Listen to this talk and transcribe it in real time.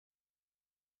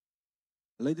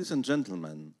Ladies and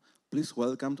gentlemen, please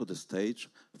welcome to the stage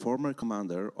former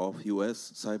commander of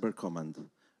US Cyber Command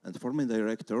and former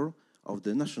director of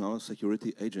the National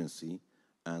Security Agency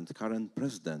and current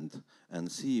president and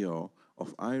CEO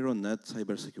of IronNet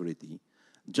Cybersecurity,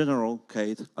 General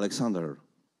Kate Alexander.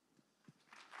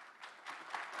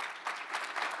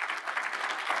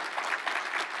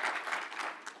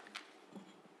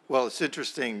 Well, it's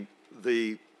interesting.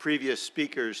 The previous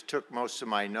speakers took most of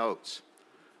my notes.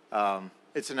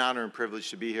 It's an honor and privilege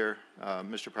to be here.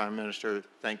 Mr. Prime Minister,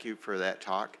 thank you for that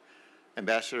talk.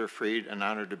 Ambassador Fried, an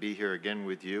honor to be here again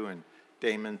with you. And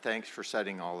Damon, thanks for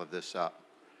setting all of this up.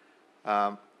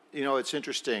 You know, it's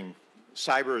interesting.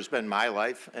 Cyber has been my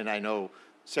life, and I know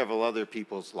several other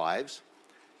people's lives.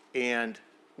 And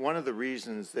one of the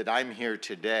reasons that I'm here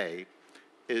today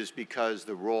is because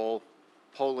the role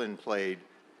Poland played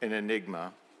in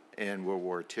Enigma in World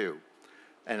War II.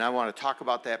 And I want to talk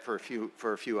about that for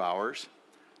a few hours.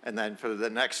 And then for the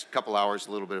next couple hours,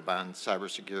 a little bit about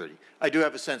cybersecurity. I do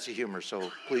have a sense of humor,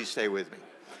 so please stay with me.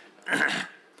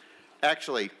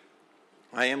 Actually,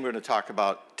 I am going to talk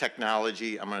about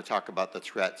technology. I'm going to talk about the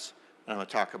threats. And I'm going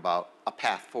to talk about a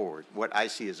path forward, what I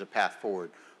see as a path forward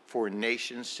for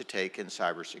nations to take in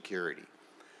cybersecurity.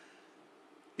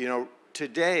 You know,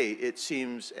 today it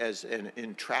seems as an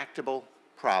intractable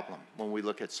problem when we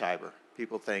look at cyber.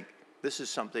 People think this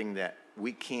is something that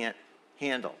we can't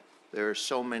handle. There are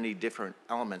so many different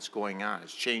elements going on.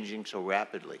 It's changing so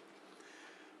rapidly.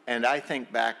 And I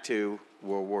think back to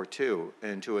World War II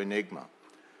and to Enigma.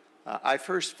 I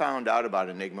first found out about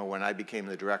Enigma when I became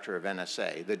the director of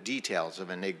NSA, the details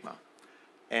of Enigma.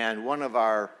 And one of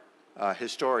our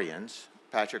historians,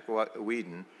 Patrick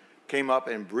Whedon, came up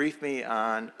and briefed me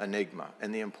on Enigma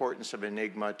and the importance of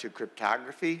Enigma to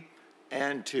cryptography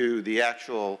and to the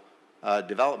actual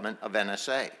development of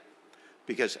NSA.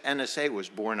 Because NSA was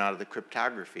born out of the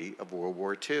cryptography of World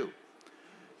War II.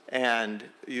 And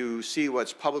you see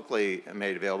what's publicly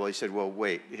made available. He said, well,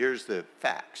 wait, here's the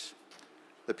facts.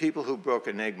 The people who broke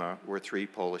Enigma were three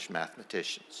Polish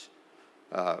mathematicians,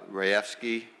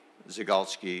 Rejewski,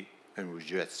 Zygalski, and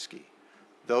Wojcicki.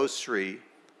 Those three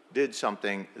did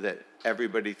something that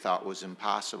everybody thought was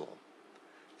impossible.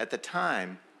 At the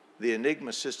time, the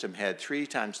Enigma system had 3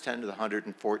 times 10 to the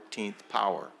 114th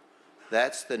power.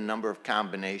 That's the number of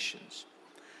combinations.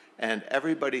 And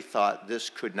everybody thought this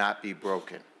could not be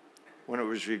broken. When it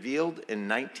was revealed in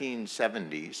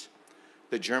 1970s,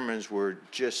 the Germans were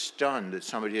just stunned that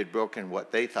somebody had broken what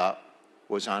they thought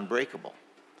was unbreakable.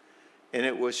 And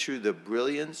it was through the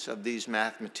brilliance of these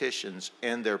mathematicians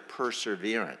and their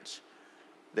perseverance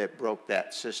that broke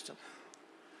that system.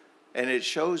 And it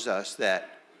shows us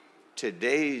that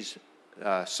today's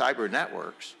cyber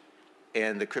networks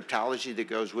and the cryptology that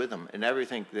goes with them and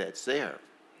everything that's there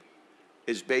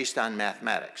is based on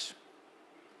mathematics.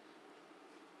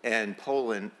 And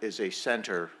Poland is a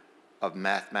center of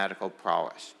mathematical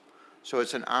prowess. So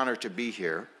it's an honor to be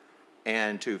here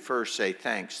and to first say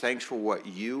thanks. Thanks for what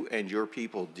you and your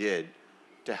people did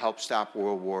to help stop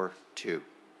World War II.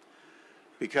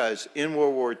 Because in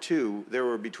World War II, there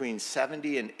were between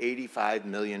 70 and 85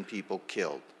 million people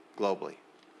killed globally.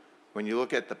 When you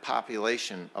look at the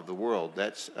population of the world,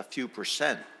 that's a few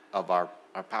percent of our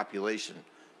population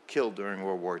killed during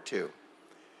World War II.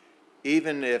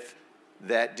 Even if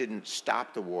that didn't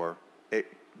stop the war, it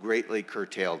greatly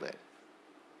curtailed it.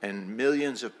 And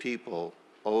millions of people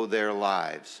owe their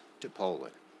lives to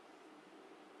Poland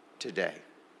today.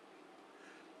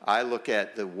 I look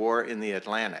at the war in the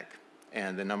Atlantic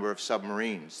and the number of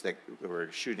submarines that were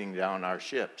shooting down our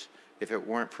ships. If it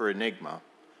weren't for Enigma,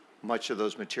 much of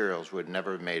those materials would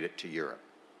never have made it to Europe.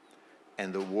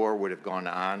 And the war would have gone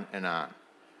on and on.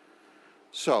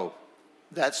 So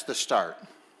that's the start.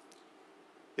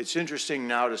 It's interesting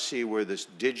now to see where this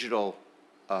digital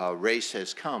race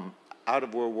has come out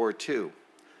of World War II.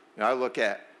 Now, I look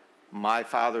at my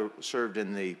father served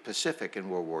in the Pacific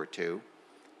in World War II,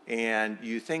 and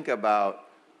you think about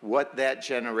what that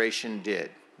generation did,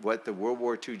 what the World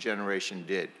War II generation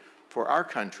did. For our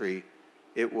country,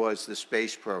 it was the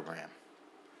space program.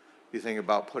 You think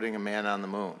about putting a man on the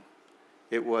moon.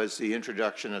 It was the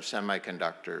introduction of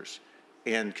semiconductors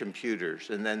and computers,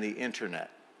 and then the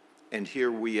internet. And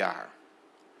here we are.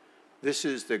 This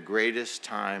is the greatest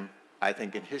time, I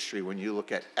think, in history when you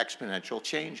look at exponential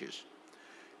changes.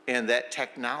 And that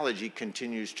technology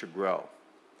continues to grow.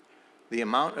 The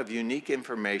amount of unique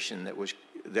information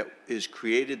that is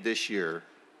created this year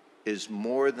is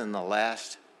more than the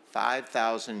last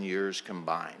 5,000 years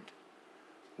combined.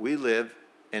 We live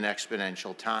in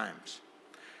exponential times.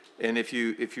 And if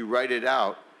you write it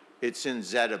out, it's in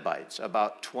zettabytes,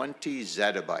 about 20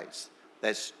 zettabytes.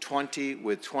 That's 20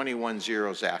 with 21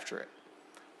 zeros after it.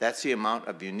 That's the amount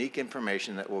of unique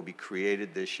information that will be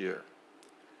created this year.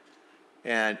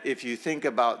 And if you think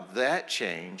about that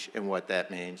change and what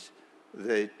that means,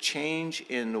 the change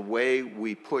in the way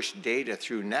we push data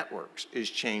through networks is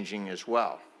changing as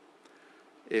well.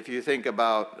 If you think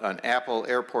about an Apple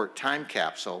Airport time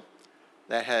capsule,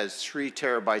 that has 3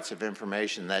 terabytes of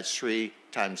information. That's 3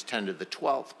 times 10 to the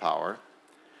 12th power.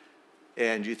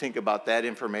 And you think about that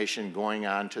information going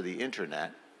on to the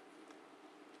internet.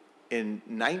 In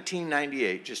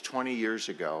 1998, just 20 years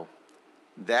ago,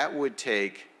 that would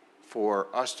take, for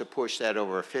us to push that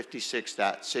over a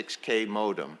 56.6K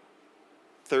modem,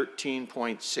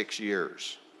 13.6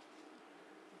 years.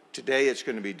 Today, it's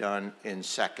going to be done in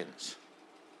seconds.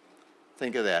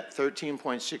 Think of that,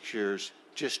 13.6 years,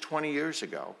 just 20 years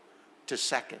ago, to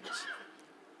seconds.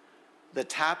 The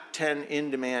top 10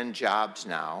 in-demand jobs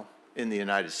now in the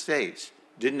United States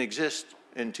didn't exist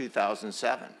in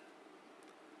 2007.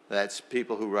 That's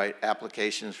people who write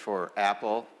applications for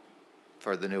Apple,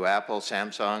 for the new Apple,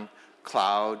 Samsung,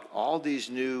 cloud, all these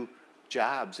new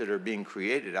jobs that are being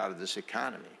created out of this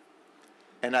economy.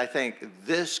 And I think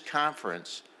this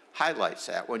conference highlights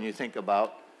that when you think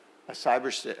about a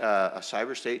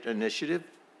cyber state initiative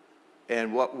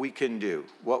and what we can do,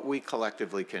 what we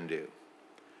collectively can do,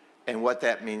 and what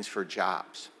that means for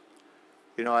jobs.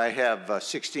 You know, I have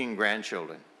 16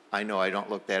 grandchildren. I know I don't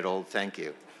look that old, thank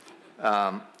you.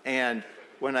 And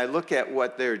when I look at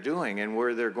what they're doing and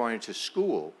where they're going to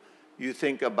school, you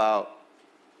think about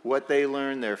what they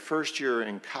learn their first year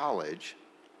in college.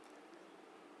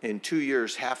 In 2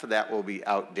 years, half of that will be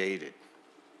outdated.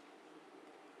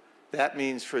 That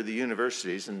means for the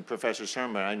universities, and Professor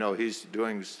Sermon, I know he's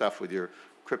doing stuff with your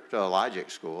cryptologic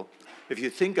school. If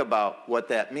you think about what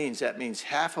that means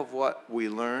half of what we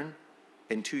learn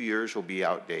in 2 years will be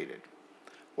outdated.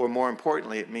 Or more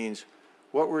importantly, it means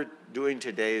what we're doing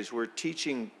today is we're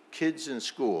teaching kids in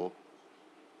school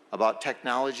about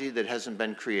technology that hasn't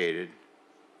been created,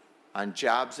 on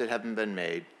jobs that haven't been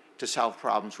made, to solve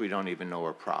problems we don't even know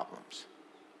are problems.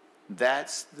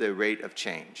 That's the rate of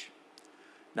change.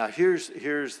 Now here's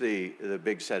the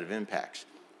big set of impacts.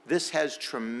 This has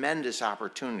tremendous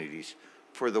opportunities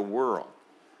for the world.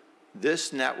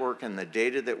 This network and the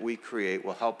data that we create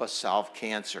will help us solve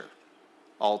cancer,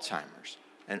 Alzheimer's,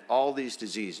 and all these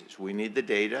diseases. We need the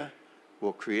data,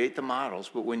 we'll create the models,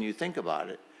 but when you think about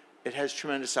it, it has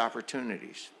tremendous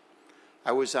opportunities.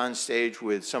 I was on stage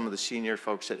with some of the senior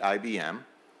folks at IBM,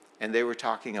 and they were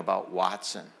talking about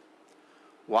Watson.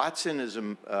 Watson is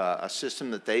a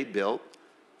system that they built.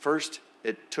 First,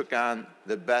 it took on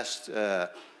the best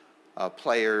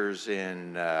players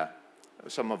in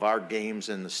some of our games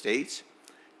in the States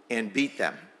and beat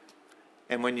them.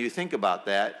 And when you think about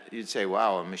that, you'd say,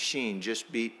 wow, a machine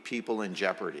just beat people in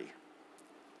Jeopardy.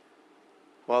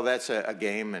 Well, that's a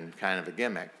game and kind of a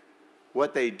gimmick.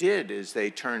 What they did is they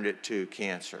turned it to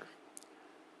cancer.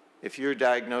 If you're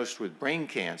diagnosed with brain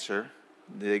cancer,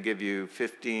 they give you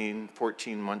 14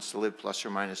 months to live, plus or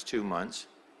minus 2 months.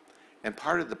 And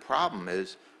part of the problem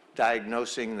is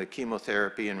diagnosing the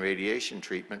chemotherapy and radiation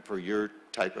treatment for your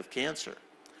type of cancer.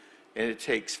 And it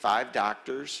takes 5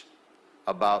 doctors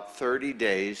about 30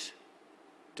 days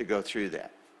to go through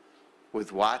that.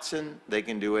 With Watson, they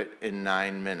can do it in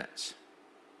 9 minutes.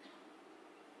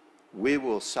 We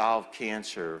will solve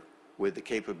cancer with the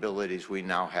capabilities we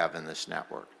now have in this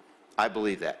network. I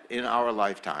believe that. In our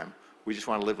lifetime, we just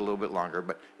want to live a little bit longer,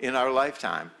 but in our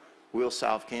lifetime, we'll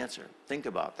solve cancer. Think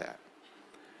about that.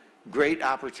 Great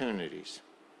opportunities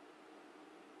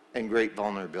and great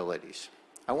vulnerabilities.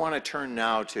 I want to turn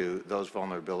now to those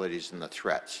vulnerabilities and the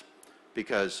threats,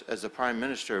 because as the Prime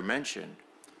Minister mentioned,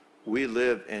 we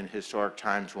live in historic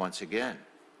times once again.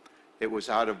 It was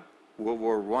out of World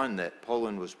War I that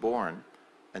Poland was born,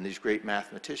 and these great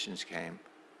mathematicians came.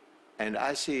 And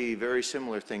I see very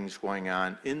similar things going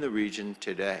on in the region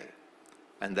today.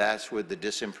 And that's with the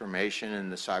disinformation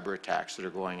and the cyber attacks that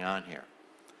are going on here.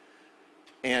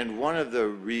 And one of the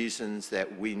reasons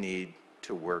that we need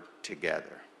to work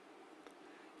together.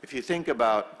 If you think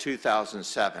about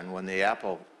 2007, when the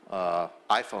Apple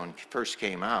iPhone first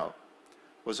came out,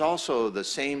 was also the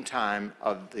same time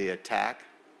of the attack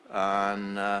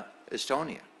on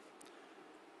Estonia.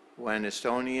 When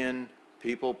Estonian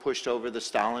people pushed over the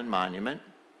Stalin monument,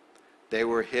 they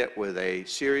were hit with a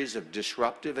series of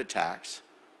disruptive attacks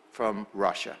from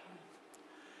Russia.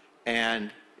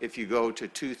 And if you go to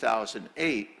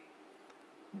 2008,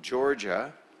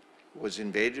 Georgia was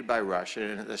invaded by Russia,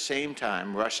 and at the same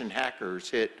time, Russian hackers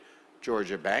hit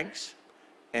Georgia banks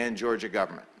and Georgia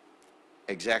government,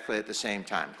 exactly at the same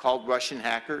time. Called Russian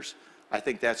hackers, I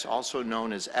think that's also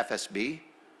known as FSB,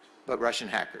 but Russian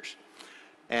hackers.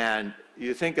 And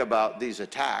you think about these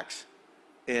attacks.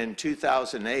 In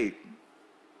 2008,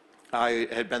 I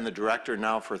had been the director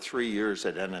now for 3 years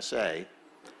at NSA,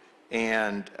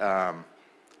 and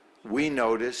we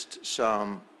noticed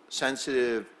some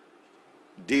sensitive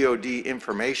DoD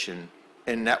information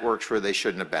in networks where they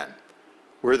shouldn't have been.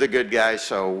 We're the good guys,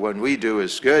 so when we do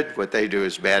is good, what they do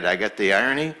is bad. I get the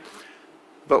irony.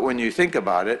 But when you think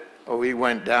about it, we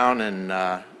went down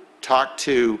and talked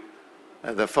to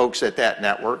the folks at that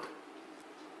network.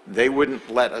 They wouldn't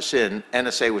let us in.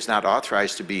 NSA was not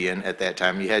authorized to be in at that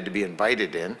time. You had to be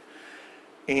invited in.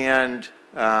 And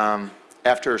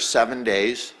after 7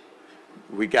 days,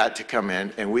 we got to come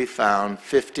in, and we found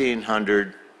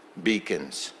 1,500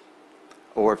 beacons,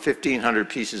 or 1,500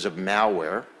 pieces of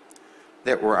malware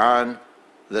that were on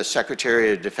the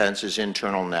Secretary of Defense's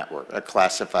internal network, a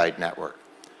classified network.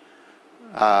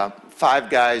 5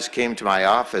 guys came to my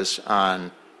office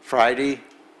on Friday,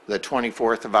 the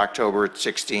 24th of October at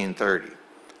 16:30.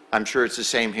 I'm sure it's the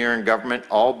same here in government.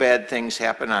 All bad things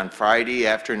happen on Friday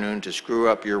afternoon to screw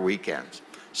up your weekends.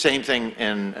 Same thing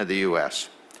in the US.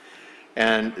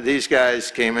 And these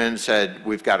guys came in and said,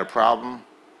 we've got a problem.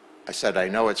 I said, I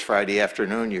know it's Friday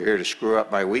afternoon. You're here to screw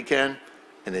up my weekend.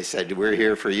 And they said, we're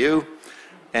here for you.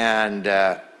 And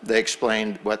they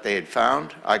explained what they had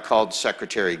found. I called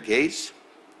Secretary Gates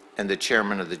and the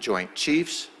chairman of the Joint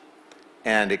Chiefs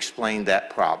and explained that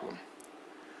problem.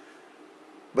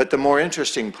 But the more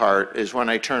interesting part is when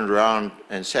I turned around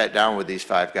and sat down with these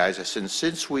 5 guys, I said,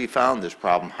 since we found this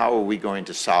problem, how are we going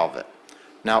to solve it?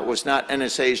 Now, it was not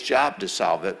NSA's job to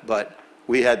solve it, but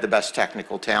we had the best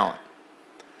technical talent.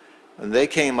 And they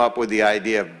came up with the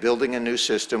idea of building a new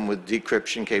system with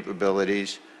decryption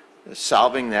capabilities,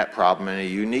 solving that problem in a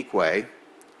unique way.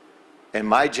 And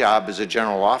my job as a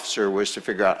general officer was to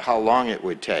figure out how long it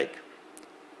would take.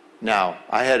 Now,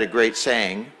 I had a great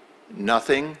saying,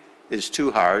 nothing is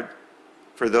too hard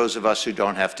for those of us who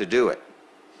don't have to do it.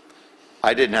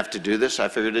 I didn't have to do this. I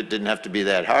figured it didn't have to be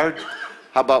that hard.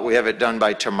 How about we have it done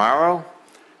by tomorrow?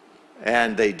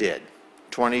 And they did.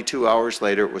 22 hours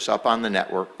later, it was up on the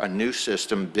network, a new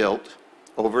system built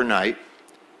overnight.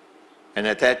 And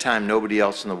at that time, nobody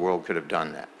else in the world could have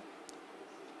done that.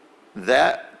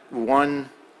 That one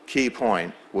key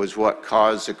point was what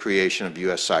caused the creation of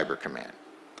U.S. Cyber Command.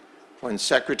 When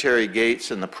Secretary Gates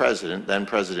and the President, then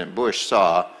President Bush,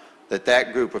 saw that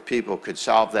that group of people could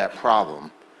solve that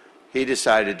problem, he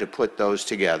decided to put those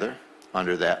together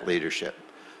under that leadership.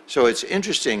 So it's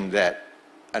interesting that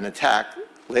an attack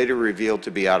later revealed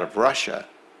to be out of Russia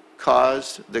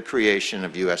caused the creation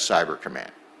of U.S. Cyber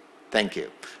Command. Thank you.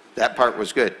 That part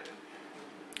was good.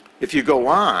 If you go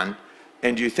on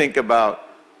and you think about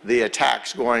the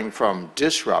attacks going from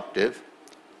disruptive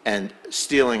and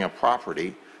stealing a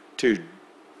property to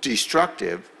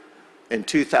destructive, in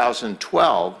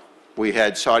 2012, we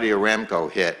had Saudi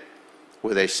Aramco hit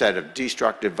with a set of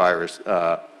destructive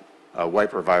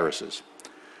wiper viruses.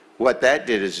 What that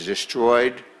did is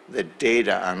destroyed the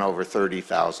data on over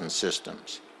 30,000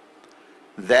 systems.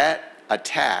 That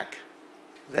attack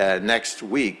the next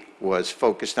week was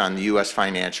focused on the U.S.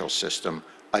 financial system,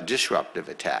 a disruptive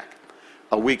attack.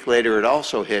 A week later, it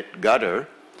also hit Qatar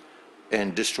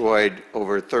and destroyed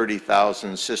over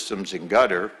 30,000 systems in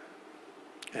Qatar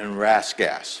and RAS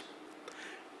gas.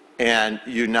 And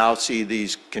you now see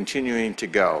these continuing to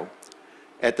go.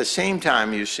 At the same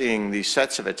time you're seeing these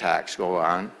sets of attacks go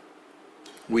on,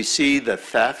 we see the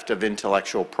theft of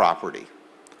intellectual property.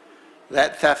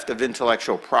 That theft of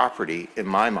intellectual property, in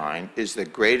my mind, is the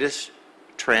greatest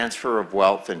transfer of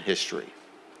wealth in history.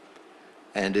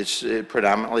 And it's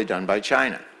predominantly done by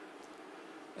China.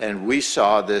 And we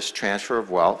saw this transfer of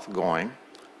wealth going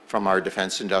from our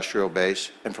defense industrial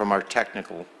base and from our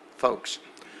technical folks.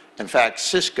 In fact,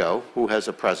 Cisco, who has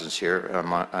a presence here,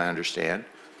 I understand,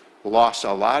 lost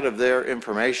a lot of their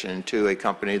information to a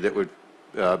company that would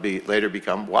later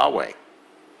become Huawei.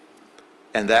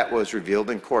 And that was revealed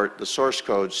in court. The source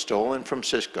code stolen from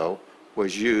Cisco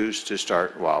was used to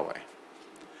start Huawei.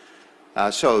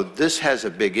 So this has a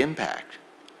big impact.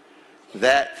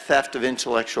 That theft of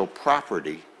intellectual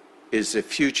property is the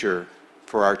future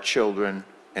for our children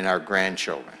and our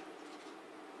grandchildren.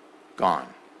 Gone.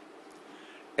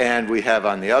 And we have,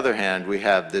 on the other hand, we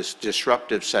have this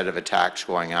disruptive set of attacks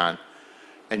going on.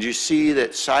 And you see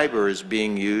that cyber is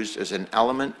being used as an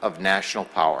element of national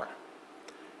power.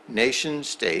 Nation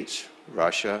states,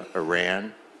 Russia,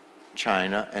 Iran,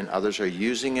 China, and others are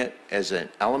using it as an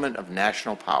element of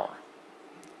national power.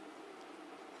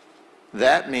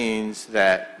 That means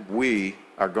that we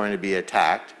are going to be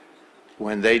attacked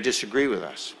when they disagree with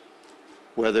us.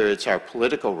 whether it's our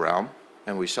political realm,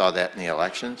 and we saw that in the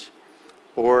elections,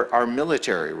 or our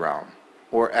military realm,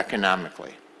 or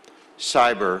economically.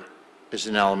 Cyber is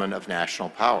an element of national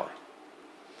power.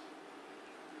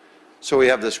 So we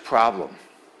have this problem.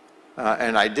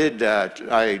 And I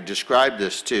described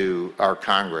this to our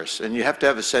Congress, and you have to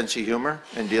have a sense of humor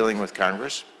in dealing with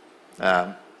Congress.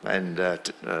 Tom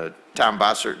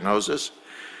Bossert knows this.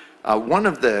 One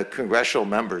of the congressional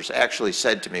members actually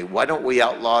said to me, "Why don't we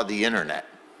outlaw the internet?"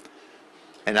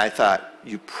 And I thought,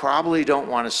 you probably don't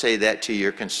want to say that to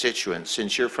your constituents.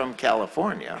 Since you're from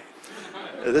California,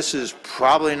 this is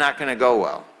probably not going to go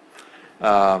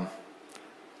well.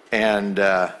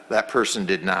 That person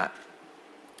did not.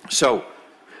 So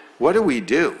what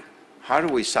do? How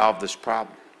do we solve this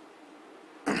problem?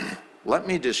 Let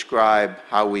me describe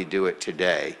how we do it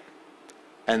today,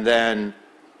 and then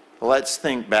let's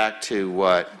think back to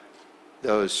what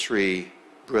those three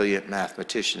brilliant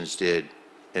mathematicians did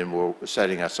in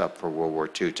setting us up for World War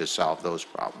II to solve those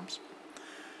problems.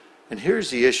 And here's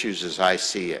the issues as I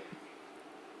see it.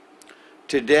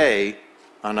 Today,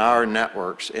 on our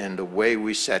networks and the way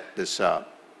we set this up,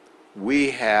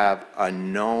 we have a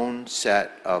known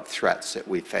set of threats that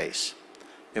we face.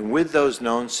 And with those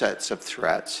known sets of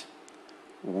threats,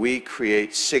 we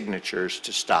create signatures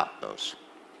to stop those.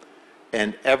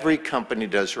 And every company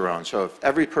does their own. So if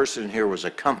every person here was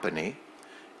a company,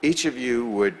 each of you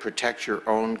would protect your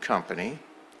own company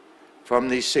from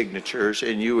these signatures,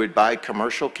 and you would buy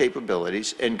commercial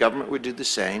capabilities, and government would do the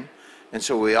same. And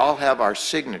so we all have our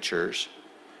signatures,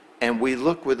 and we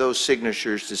look with those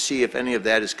signatures to see if any of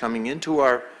that is coming into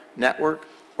our network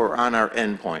or on our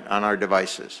endpoint, on our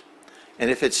devices. And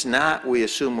if it's not, we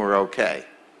assume we're okay,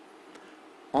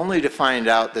 only to find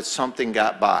out that something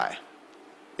got by.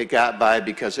 It got by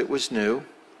because it was new,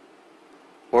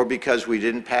 or because we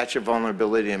didn't patch a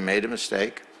vulnerability and made a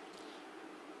mistake,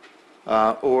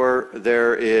 or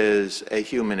there is a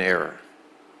human error.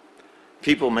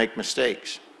 People make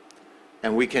mistakes.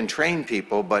 And we can train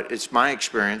people, but it's my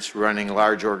experience running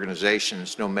large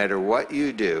organizations, no matter what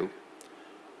you do,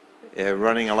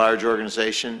 running a large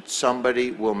organization,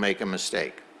 somebody will make a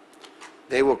mistake.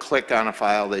 They will click on a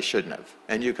file they shouldn't have.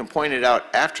 And you can point it out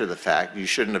after the fact, you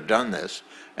shouldn't have done this,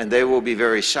 and they will be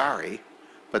very sorry,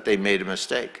 but they made a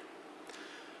mistake.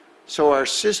 So our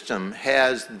system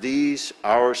has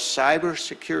our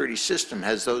cybersecurity system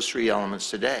has those three elements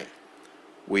today.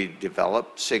 We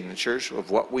develop signatures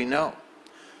of what we know.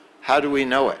 How do we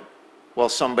know it? Well,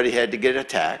 somebody had to get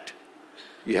attacked.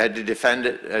 You had to defend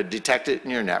it, detect it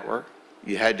in your network.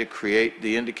 You had to create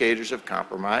the indicators of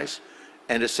compromise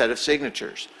and a set of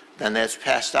signatures. Then that's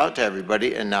passed out to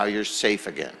everybody, and now you're safe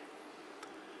again.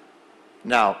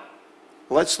 Now,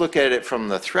 let's look at it from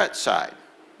the threat side,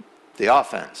 the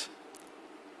offense.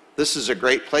 This is a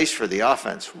great place for the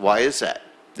offense. Why is that?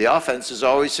 The offense is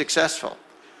always successful.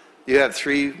 You have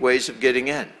three ways of getting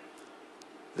in.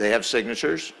 They have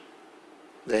signatures,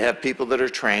 they have people that are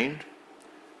trained,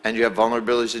 and you have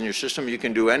vulnerabilities in your system. You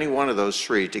can do any one of those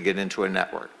three to get into a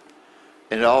network.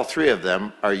 And all three of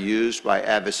them are used by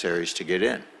adversaries to get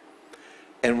in.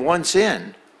 And once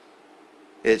in,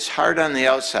 it's hard on the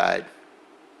outside,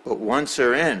 but once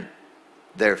they're in,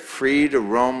 they're free to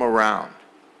roam around.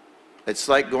 It's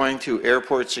like going through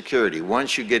airport security.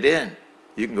 Once you get in,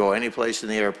 you can go any place in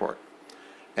the airport.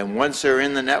 And once they're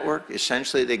in the network,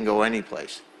 essentially they can go any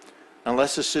place,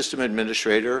 unless the system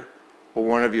administrator or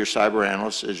one of your cyber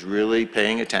analysts is really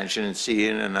paying attention and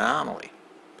seeing an anomaly.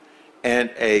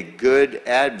 And a good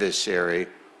adversary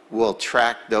will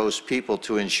track those people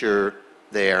to ensure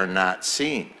they are not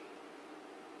seen.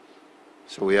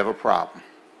 So we have a problem.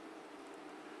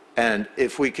 And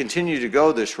if we continue to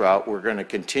go this route, we're going to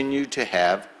continue to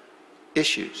have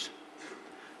issues.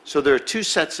 So there are two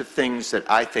sets of things that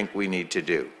I think we need to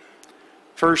do.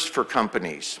 First, for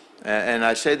companies, and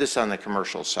I say this on the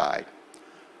commercial side,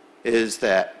 is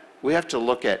that we have to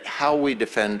look at how we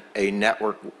defend a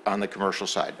network on the commercial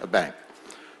side, a bank.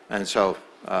 And so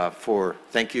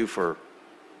thank you for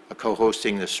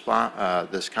co-hosting this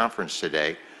conference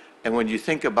today. And when you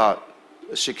think about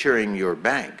securing your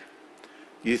bank,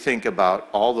 you think about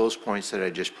all those points that I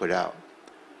just put out.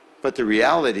 But the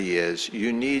reality is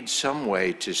you need some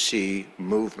way to see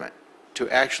movement, to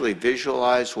actually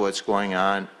visualize what's going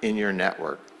on in your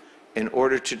network in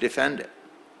order to defend it.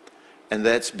 And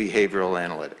that's behavioral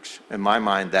analytics. In my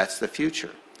mind, that's the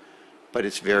future, but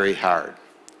it's very hard.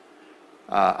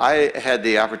 I had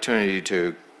the opportunity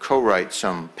to co-write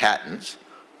some patents,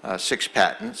 6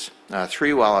 patents,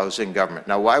 3 while I was in government.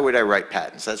 Now, why would I write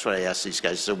patents? That's what I asked these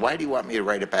guys. I said, why do you want me to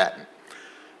write a patent?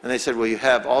 And they said, well, you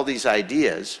have all these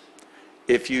ideas.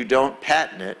 If you don't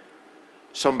patent it,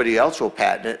 somebody else will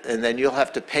patent it, and then you'll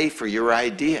have to pay for your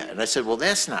idea. And I said, well,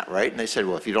 that's not right. And they said,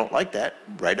 well, if you don't like that,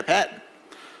 write a patent.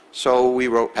 So we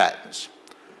wrote patents.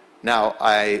 Now,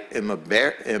 I am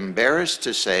embarrassed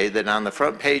to say that on the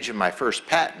front page of my first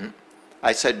patent,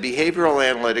 I said behavioral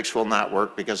analytics will not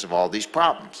work because of all these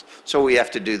problems. So we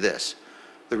have to do this.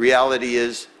 The reality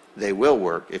is they will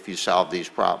work if you solve these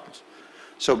problems.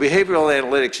 So behavioral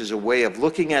analytics is a way of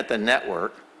looking at the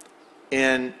network,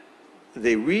 and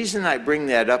the reason I bring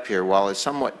that up here, while it's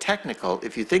somewhat technical,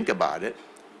 if you think about it,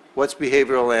 what's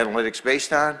behavioral analytics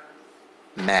based on?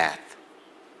 Math.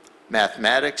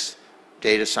 Mathematics,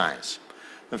 data science.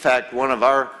 In fact, one of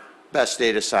our best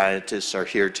data scientists are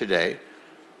here today.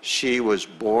 She was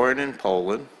born in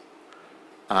Poland,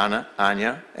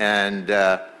 Anya, and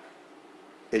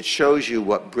it shows you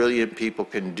what brilliant people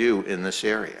can do in this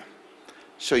area.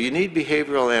 So you need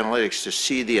behavioral analytics to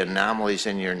see the anomalies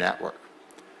in your network.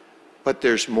 But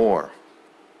there's more.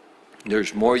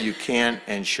 There's more you can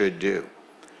and should do.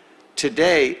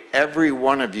 Today, every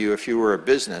one of you, if you were a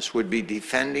business, would be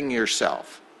defending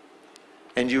yourself.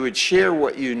 And you would share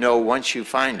what you know once you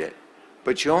find it,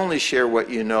 but you only share what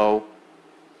you know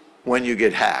when you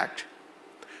get hacked.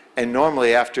 And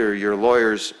normally after your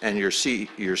lawyers and your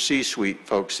C-suite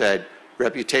folks said,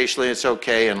 reputationally it's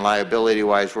okay and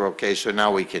liability-wise we're okay, so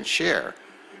now we can share.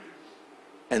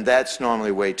 And that's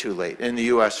normally way too late. In the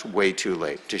US, way too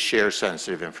late to share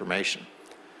sensitive information.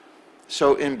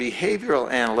 So in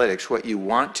behavioral analytics, what you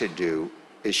want to do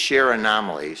is share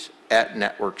anomalies at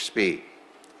network speed.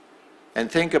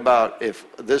 And think about if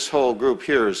this whole group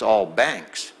here is all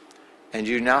banks, and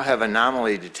you now have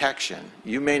anomaly detection,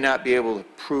 you may not be able to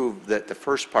prove that the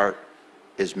first part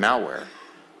is malware,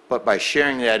 but by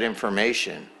sharing that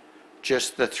information,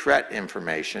 just the threat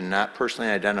information, not personally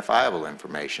identifiable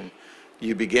information,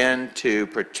 you begin to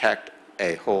protect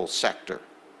a whole sector.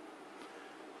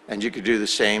 And you could do the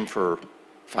same for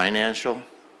financial,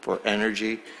 for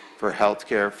energy, for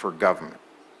healthcare, for government.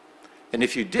 And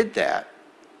if you did that,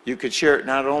 you could share it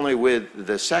not only with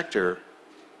the sector,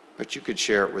 but you could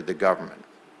share it with the government.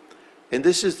 And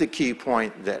this is the key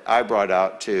point that I brought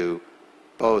out to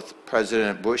both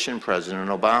President Bush and President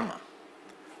Obama.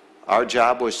 Our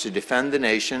job was to defend the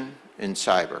nation in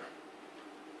cyber.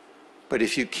 But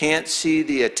if you can't see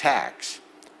the attacks,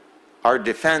 our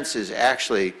defense is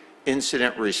actually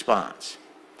incident response.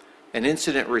 And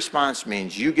incident response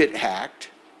means you get hacked,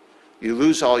 you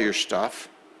lose all your stuff,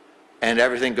 and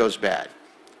everything goes bad.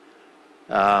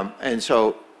 And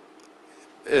so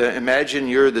imagine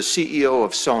you're the CEO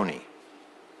of Sony,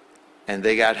 and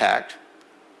they got hacked.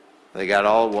 They got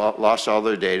lost all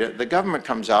their data. The government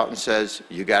comes out and says,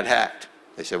 you got hacked.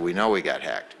 They said, we know we got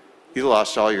hacked. You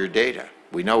lost all your data.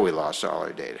 We know we lost all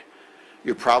our data.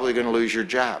 You're probably going to lose your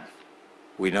job.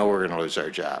 We know we're going to lose our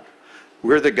job.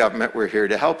 We're the government. We're here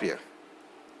to help you.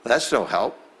 That's no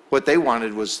help. What they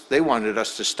wanted was they wanted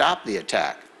us to stop the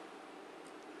attack.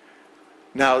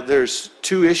 Now, there's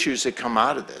two issues that come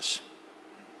out of this.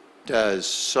 Does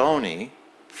Sony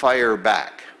fire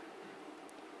back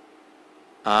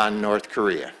on North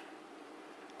Korea?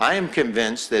 I am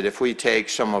convinced that if we take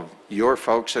some of your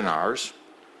folks and ours,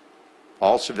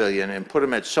 all civilian, and put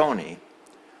them at Sony,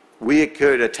 we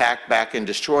could attack back and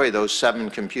destroy those 7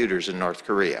 computers in North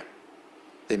Korea.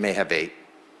 They may have 8.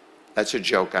 That's a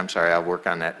joke. I'm sorry. I'll work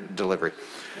on that delivery.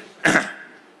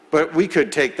 But we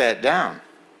could take that down.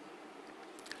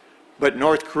 But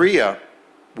North Korea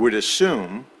would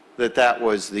assume that that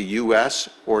was the US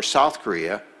or South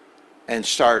Korea and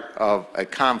start of a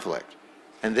conflict.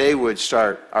 And they would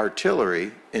start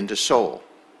artillery into Seoul.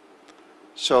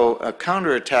 So a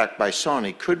counterattack by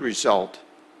Sony could result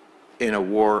in a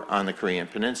war on the Korean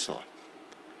Peninsula.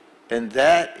 And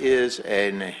that is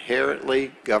an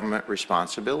inherently government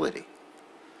responsibility.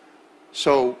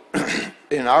 So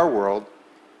in our world,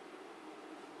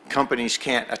 companies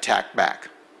can't attack back.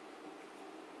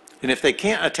 And if they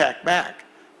can't attack back,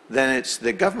 then it's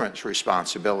the government's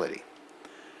responsibility.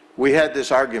 We had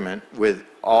this argument with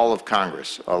all of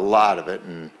Congress, a lot of it,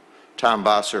 and Tom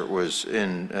Bossert was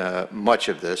in much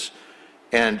of this.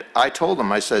 And I told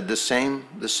him, I said, the same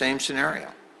scenario.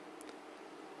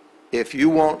 If you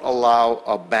won't allow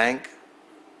a bank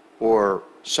or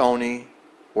Sony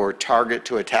or Target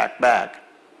to attack back,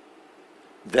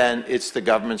 then it's the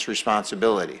government's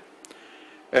responsibility.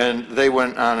 And they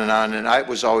went on, and I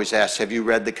was always asked, have you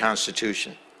read the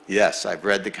Constitution? Yes, I've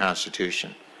read the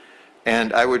Constitution.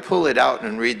 And I would pull it out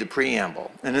and read the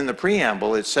preamble. And in the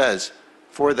preamble, it says,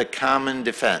 for the common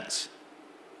defense.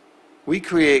 We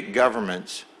create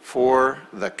governments for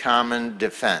the common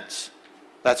defense.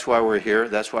 That's why we're here.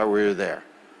 That's why we're there.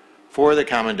 For the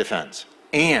common defense.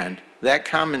 And That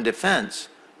common defense,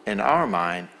 in our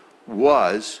mind,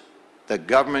 was the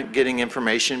government getting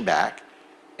information back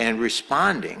and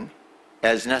responding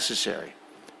as necessary,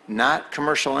 not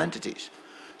commercial entities.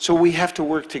 So we have to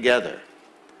work together.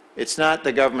 It's not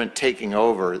the government taking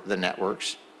over the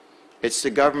networks. It's the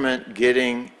government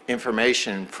getting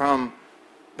information from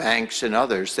banks and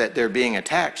others that they're being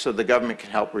attacked so the government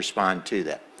can help respond to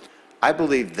that. I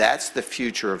believe that's the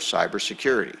future of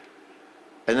cybersecurity.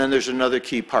 And then there's another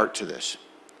key part to this.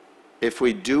 If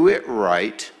we do it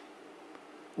right,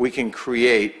 we can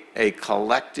create a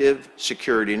collective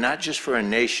security, not just for a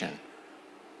nation,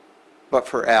 but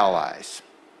for allies.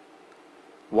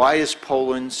 Why is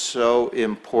Poland so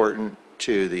important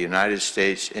to the United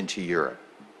States and to Europe?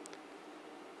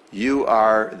 You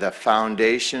are the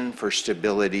foundation for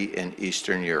stability in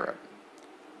Eastern Europe.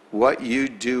 What you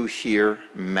do here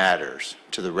matters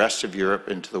to the rest of Europe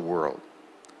and to the world.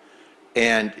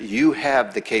 And you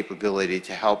have the capability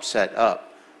to help set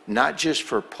up, not just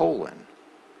for Poland,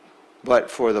 but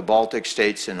for the Baltic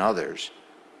states and others,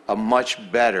 a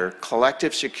much better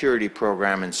collective security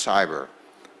program in cyber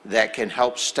that can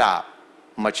help stop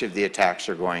much of the attacks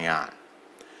that are going on.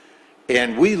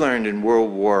 And we learned in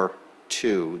World War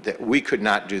II that we could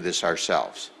not do this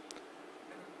ourselves.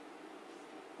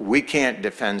 We can't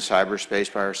defend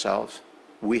cyberspace by ourselves.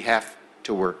 We have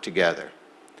to work together.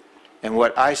 And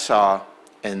what I saw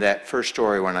in that first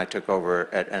story when I took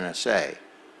over at NSA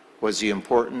was the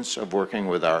importance of working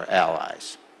with our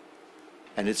allies.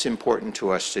 And it's important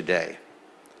to us today.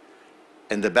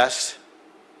 And the best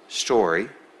story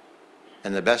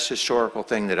and the best historical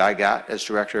thing that I got as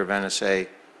director of NSA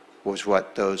was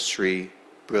what those three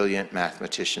brilliant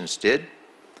mathematicians did.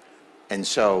 And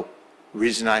so the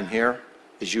reason I'm here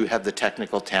is you have the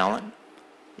technical talent,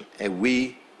 and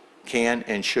we can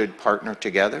and should partner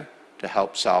together to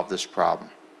help solve this problem.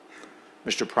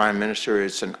 Mr. Prime Minister,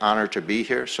 it's an honor to be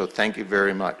here, so thank you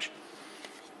very much.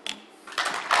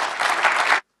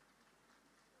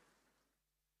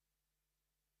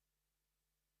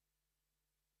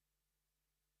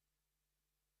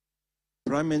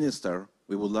 Prime Minister,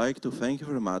 we would like to thank you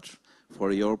very much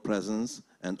for your presence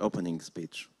and opening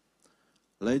speech.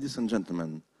 Ladies and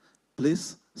gentlemen,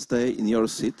 please stay in your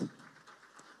seat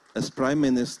as Prime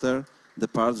Minister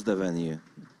departs the venue.